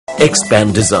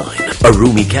Expand design, a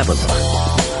roomy cabin,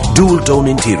 dual-tone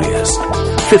interiors,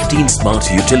 15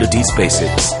 smart utility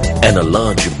spaces and a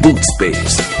large boot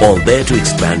space, all there to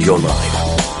expand your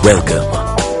life.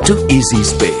 Welcome to Easy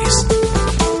Space.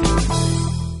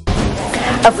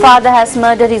 A father has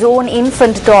murdered his own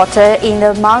infant daughter in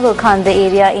the Magalkanda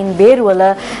area in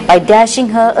Beruwala by dashing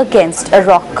her against a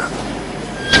rock.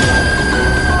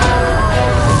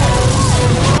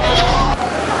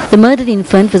 The murdered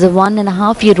infant was a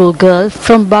 1.5-year-old girl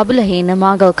from Babulahena,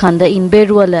 Magalkanda in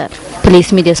Beruwala.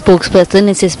 Police media spokesperson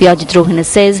SSP Ajit Rohana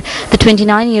says the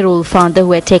 29-year-old father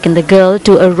who had taken the girl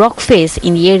to a rock face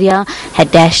in the area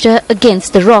had dashed her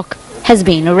against the rock has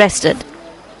been arrested.